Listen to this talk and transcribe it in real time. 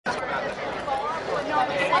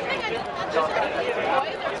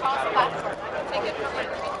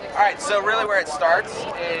Alright, so really where it starts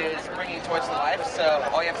is bringing toys to life. So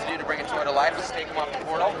all you have to do to bring a toy to life is take them off the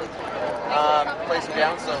portal, place them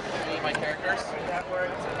down, so me and my characters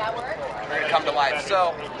are going to come to life.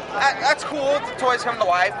 So that's cool, the toys come to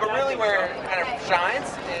life, but really where it kind of shines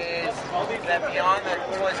is that beyond the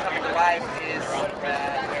toys coming to life is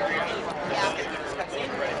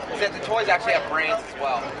that the toys actually have brains as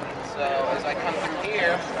well. So as I come through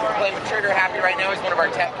here, I'm playing with Trigger Happy right now. He's one of our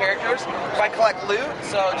tech characters. If I collect loot,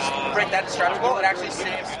 so just break that destructible, it actually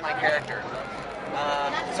saves my character.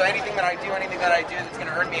 So anything that I do that's going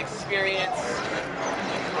to earn me experience,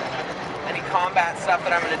 any combat stuff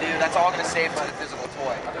that I'm going to do, that's all going to save by the physical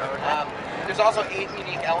toy. There's also 8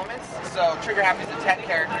 unique elements. So Trigger Happy is a tech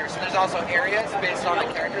character, so there's also areas based on the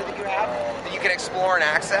character that you have that you can explore and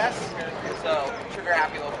access. So Trigger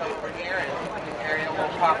Happy will come over here and the area will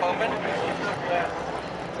pop open.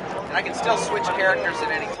 And I can still switch characters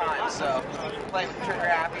at any time. So playing with Trigger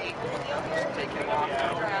Happy, just take him off.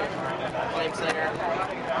 Flame Slinger.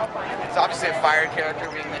 It's obviously a fire character,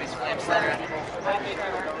 being that he's Flame Slinger.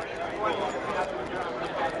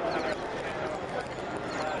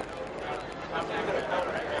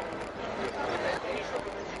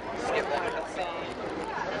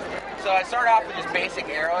 So I start off with just basic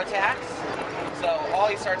arrow attacks. So all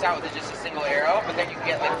he starts out with is just a single arrow, but then you can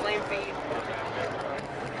get like flame feet.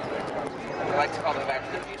 I like to call them Back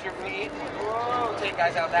to the Future feet. Whoa, take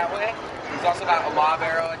guys out that way. There's also got a lob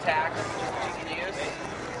arrow attacks which you can use.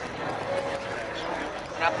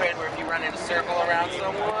 An upgrade where if you run in a circle around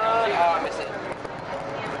someone, oh, I miss it.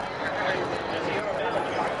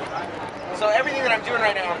 So everything that I'm doing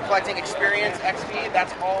right now, I'm collecting experience, XP,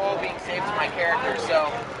 that's all being saved to my character. So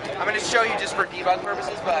I'm going to show you just for debug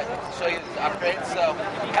purposes, but show you his upgrades. So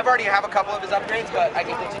I've already have a couple of his upgrades, but I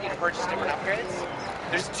can continue to purchase different upgrades.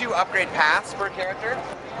 There's 2 upgrade paths per character.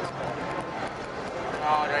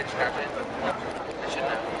 Oh, did I just grab it? I shouldn't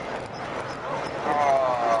have.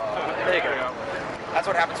 Oh, there you go. That's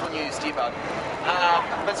what happens when you use debug.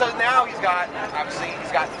 But so now he's got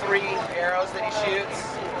 3 arrows that he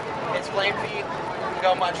shoots. His flame feet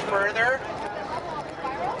go much further.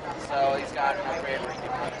 So he's got an upgrade where he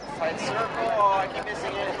can slide circle. Oh, I keep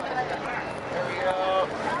missing it. There we go.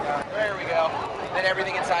 There we go. Then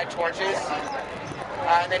everything inside torches.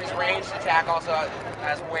 And then his ranged attack also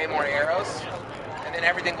has way more arrows. And then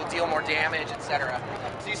everything will deal more damage, etc.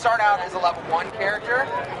 So you start out as a level 1 character.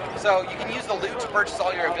 So you can use the loot to purchase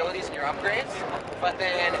all your abilities and your upgrades. But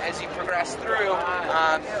then as you progress through,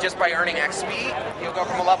 just by earning XP, you'll go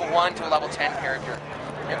from a level 1 to a level 10 character.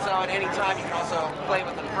 And so at any time you can also play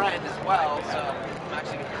with a friend as well. So I'm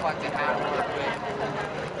actually going to collect a hat real quick.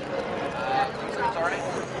 Sorry?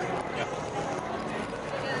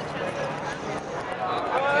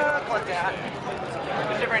 Collect a hat.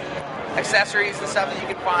 There's different accessories and stuff that you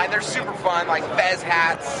can find. They're super fun, like fez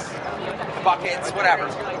hats, buckets, whatever.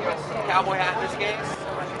 Cowboy hat in this case.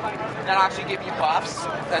 That'll actually give you buffs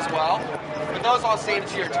as well. But those all save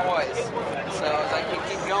to your toys. So as I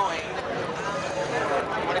keep going,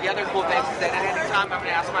 one of the other cool things is that at any time I'm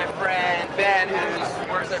going to ask my friend Ben,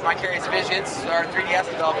 who works at Vicarious Visions, our 3DS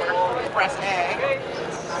developer, press A.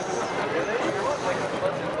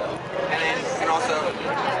 And then you can also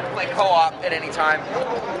play co-op at any time.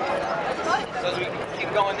 So as we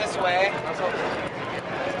keep going this way,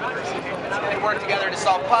 they work together to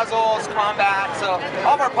solve puzzles, combat. So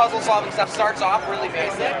all of our puzzle solving stuff starts off really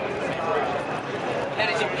basic. And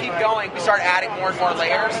as you keep going, we start adding more and more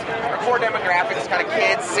layers. Our core demographic is kind of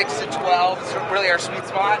kids, 6 to 12. It's really our sweet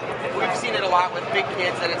spot. We've seen it a lot with big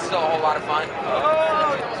kids, and it's still a whole lot of fun.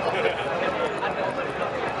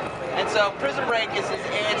 And so Prism Break is his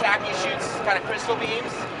A attack. He shoots kind of crystal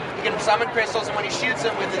beams. You can summon crystals, and when he shoots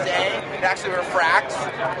them with his A, it actually refracts.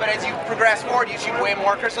 But as you progress forward, you shoot way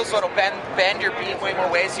more crystals, so it'll bend your beam way more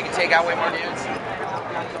ways, so you can take out way more dudes.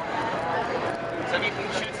 So if you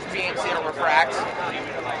can shoot his beams, it'll refract.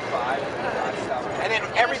 And then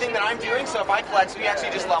everything that I'm doing, so if I collect, so he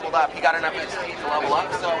actually just leveled up. He got enough XP to level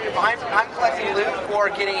up. So if I'm collecting loot or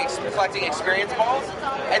collecting experience balls,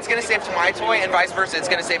 it's going to save to my toy, and vice versa, it's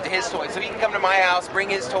going to save to his toy. So he can come to my house, bring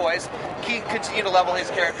his toys, continue to level his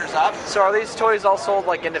characters up. So are these toys all sold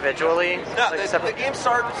like individually? No, like the game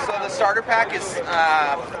starts, so the starter pack is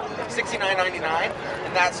 $69.99,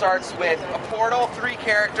 and that starts with a portal, 3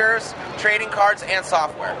 characters, trading cards, and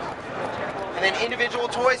software. And then individual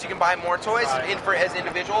toys, you can buy more toys as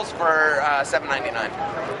individuals for $7.99.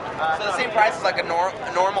 So the same price as like a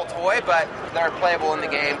normal toy, but they're playable in the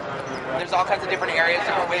game. There's all kinds of different areas,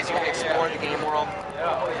 different ways you can explore the game world.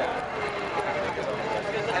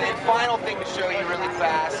 And then final thing to show you really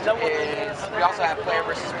fast is we also have player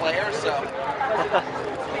versus player, so... Is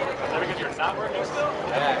that because you're not working still?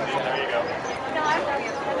 Yeah, there you go.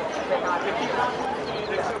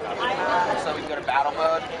 So we can go to battle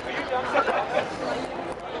mode.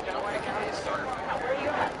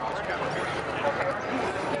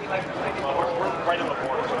 Well, we're right in the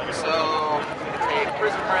border. So, take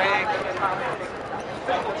Prison Break.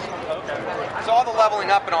 So all the leveling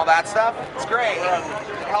up and all that stuff, it's great.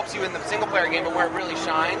 It helps you in the single player game, but where it really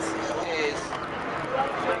shines is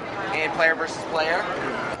in player versus player.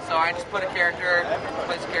 So I just put a character,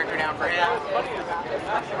 place a character down for him.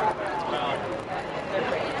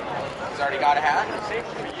 He's already got a hat.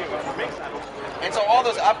 And so all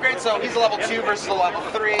those upgrades, so he's a level 2 versus a level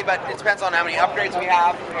 3, but it depends on how many upgrades we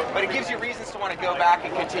have. But it gives you reasons to want to go back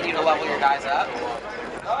and continue to level your guys up.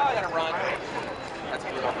 Oh, I gotta run. That's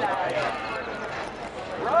beautiful.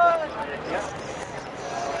 Run!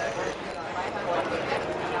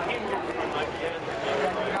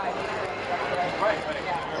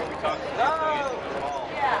 No!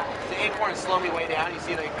 The acorns slow me way down. You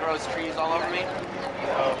see they grows trees all over me?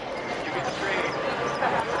 You get the tree.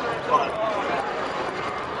 Fun.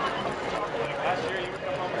 Last year you would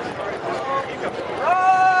come home with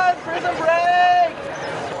Run! Prison Break!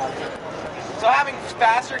 So having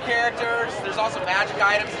faster characters, there's also magic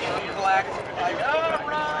items that you can collect. Like, oh,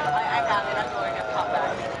 run! I have it. I'm going to pop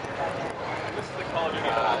back. This is the Call of Duty.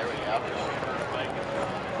 There we go.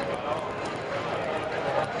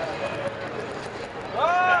 Oh,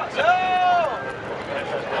 no!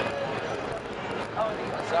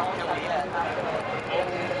 So how can we get?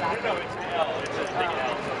 No, it's the L. It's a big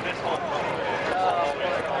L. So this whole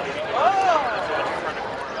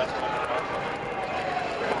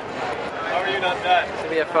How are you not dead? It's gonna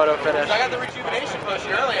be a photo finish. So I got the rejuvenation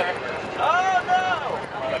potion earlier. Oh no!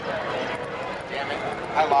 Damn it,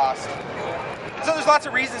 I lost. So there's lots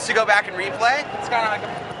of reasons to go back and replay. It's kind of like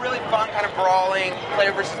a really fun kind of brawling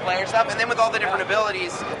player versus player stuff. And then with all the different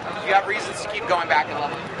abilities, you have reasons to keep going back and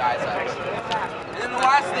leveling your guys up. And then the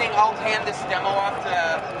last thing, I'll hand this demo off to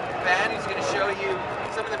Ben, who's going to show you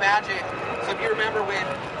some of the magic. So if you remember with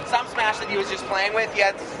some Smash that he was just playing with, he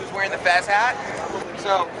was wearing the Fez hat.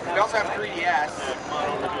 So we also have 3DS.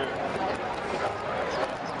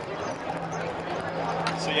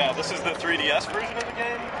 So yeah, this is the 3DS version of the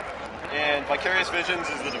game, and Vicarious Visions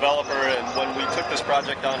is the developer, and when we took this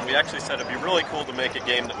project on, we actually said it'd be really cool to make a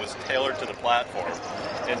game that was tailored to the platform.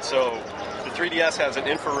 And so the 3DS has an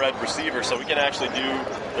infrared receiver, so we can actually do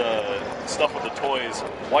the stuff with the toys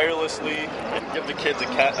wirelessly and give the kids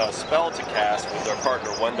a spell to cast with their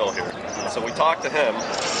partner Wendell here. So we talked to him,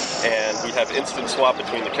 and we have instant swap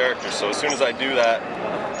between the characters. So as soon as I do that,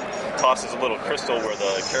 it tosses a little crystal where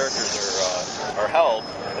the characters are held,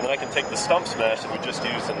 and then I can take the stump smash that we just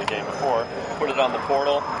used in the game before, put it on the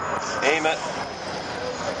portal, aim it,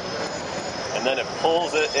 and then it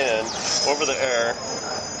pulls it in over the air,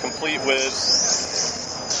 complete with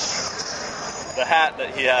the hat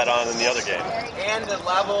that he had on in the other game. And the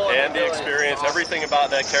level. And the experience, everything about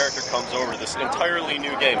that character comes over. This entirely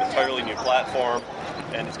new game, entirely new platform,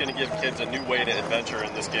 and it's going to give kids a new way to adventure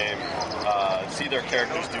in this game. See their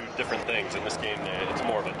characters do different things. In this game, it's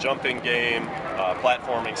more of a jumping game,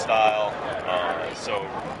 platforming style. So,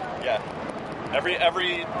 yeah. Every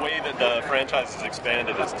way that the franchise is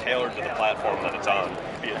expanded is tailored to the platform that it's on,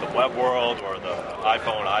 be it the web world or the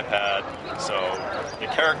iPhone, iPad. So the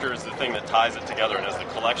character is the thing that ties it together, and as the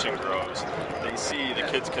collection grows, the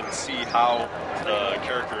kids can see how the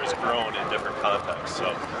character has grown in different contexts. So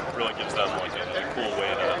it really gives them like a cool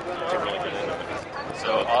way to really get into it.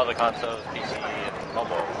 So all the consoles, PC and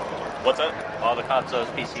mobile. What's that? All the consoles,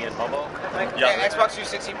 PC and mobile? Yeah, Xbox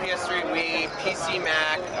 360, PS3, Wii, PC,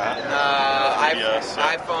 Mac, 3DS,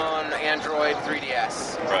 iPhone, Android,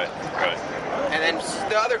 3DS. Right. And then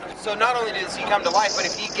so not only does he come to life, but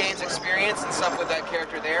if he gains experience and stuff with that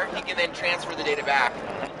character there, he can then transfer the data back.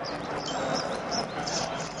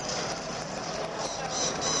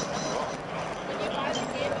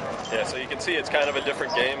 Yeah, so you can see it's kind of a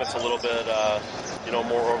different game. It's a little bit,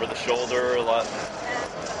 more over the shoulder, a lot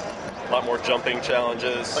more jumping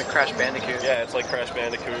challenges. It's like Crash Bandicoot. Yeah, it's like Crash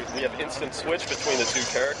Bandicoot. We have instant switch between the two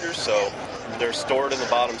characters, so they're stored in the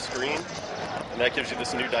bottom screen. And that gives you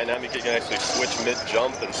this new dynamic. You can actually switch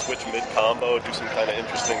mid-jump and switch mid-combo, do some kind of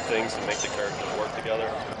interesting things to make the characters work together.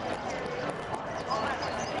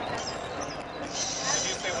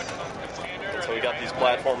 So we got these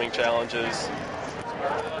platforming challenges.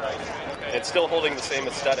 It's still holding the same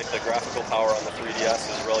aesthetic. The graphical power on the 3DS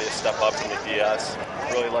is really a step up from the DS.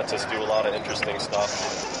 It really lets us do a lot of interesting stuff.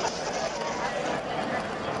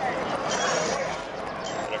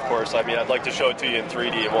 And of course. I mean, I'd like to show it to you in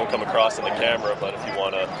 3D. It won't come across in the camera, but if you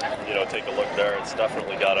want to, take a look there, it's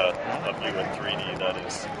definitely got a view in 3D that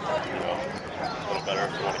is, a little better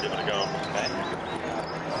if you want to give it a go. Okay.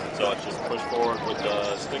 So it's just push forward with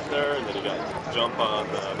the stick there, and then you got jump on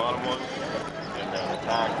the bottom one, and then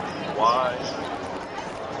attack Y.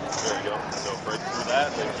 There you go. So break through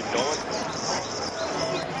that, and then keep going.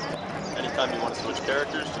 Anytime you want to switch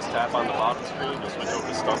characters, just tap on the bottom screen. You'll switch over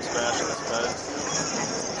to Stump Smash instead.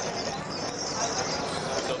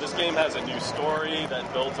 So this game has a new story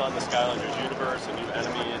that builds on the Skylanders universe, a new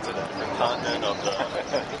enemy. It's in a different continent of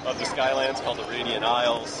the Skylands called the Radiant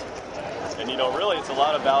Isles. And really, it's a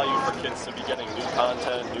lot of value for kids to be getting new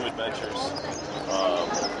content, new adventures.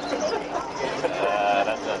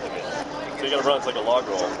 That's not good. So you gotta run, it's like a log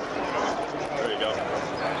roll. There you go.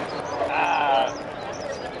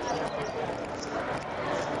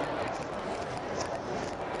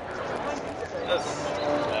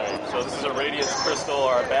 So this is a Radiance Crystal.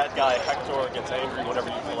 Our bad guy Hector gets angry whenever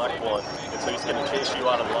you collect one. And so he's going to chase you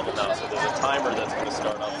out of the level now. So there's a timer that's going to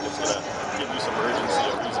start up. And it's going to give you some urgency,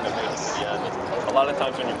 a reason to make it to the end. And a lot of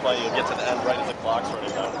times when you play, you get to the end right as the clock's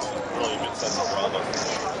running down. It's really a good sense of drama.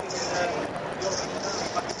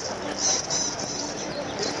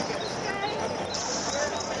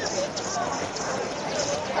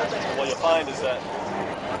 What you'll find is that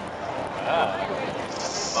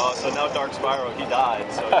so now Dark Spyro, he died,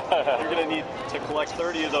 so you're going to need to collect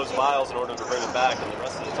 30 of those vials in order to bring him back, and the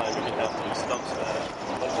rest of the time you're going to have to do Stump Smash.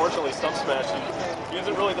 Unfortunately, Stump Smash, he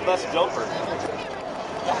isn't really the best jumper.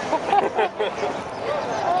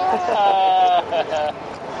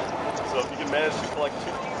 So if you can manage to collect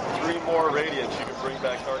 3 more Radiants, you can bring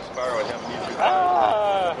back Dark Spyro and have an easier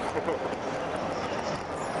time.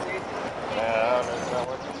 Yeah, that's not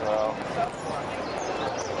working so well.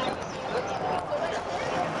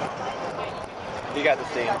 You got the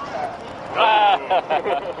steam.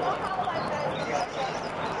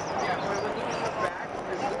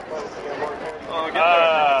 Oh, get there.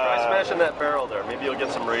 Try smashing that barrel there. Maybe you'll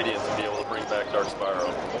get some Radiance and be able to bring back Dark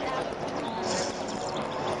Spyro.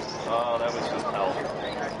 Oh, that was just hell.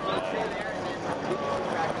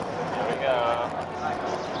 There we go.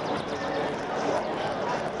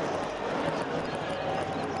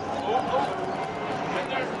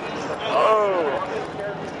 Oh!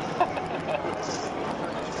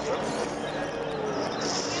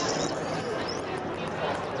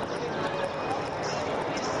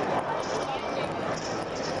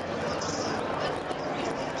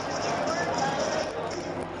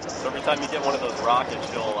 So every time you get one of those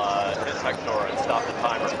rockets, you'll hit Hector and stop the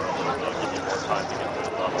timer for a little bit. It'll give you more time to get through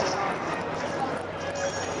the level.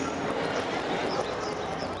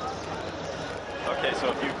 Okay, so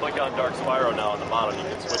if you click on Dark Spyro now on the bottom, you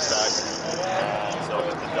can switch back. So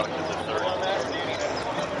it's deducted to 30.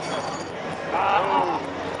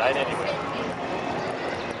 Died anyway.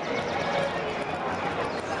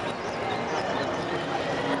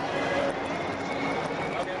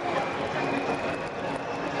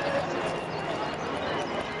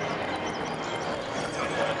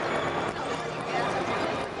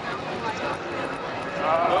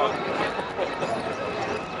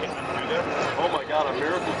 Oh my god, a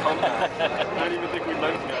miracle comeback. I don't even think we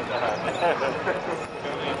meant that to happen.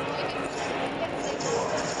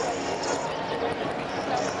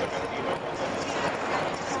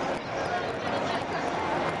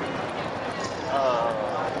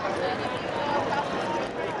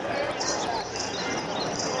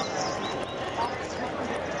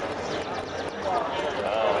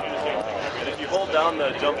 And if you hold down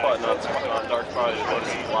the jump button on Dark Spyro, you'll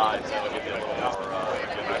notice he glides. That'll give you a little more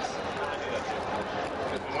gimmicks.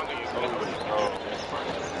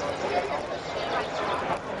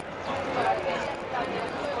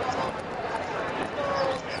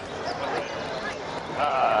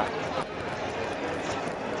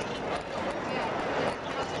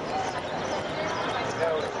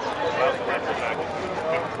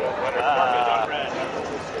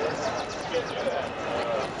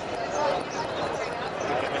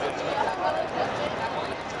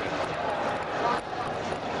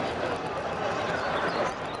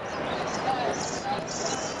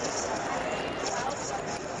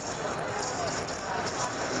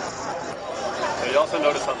 You also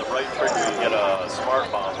notice on the right trigger you get a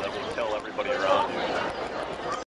smart bomb that will kill everybody around you.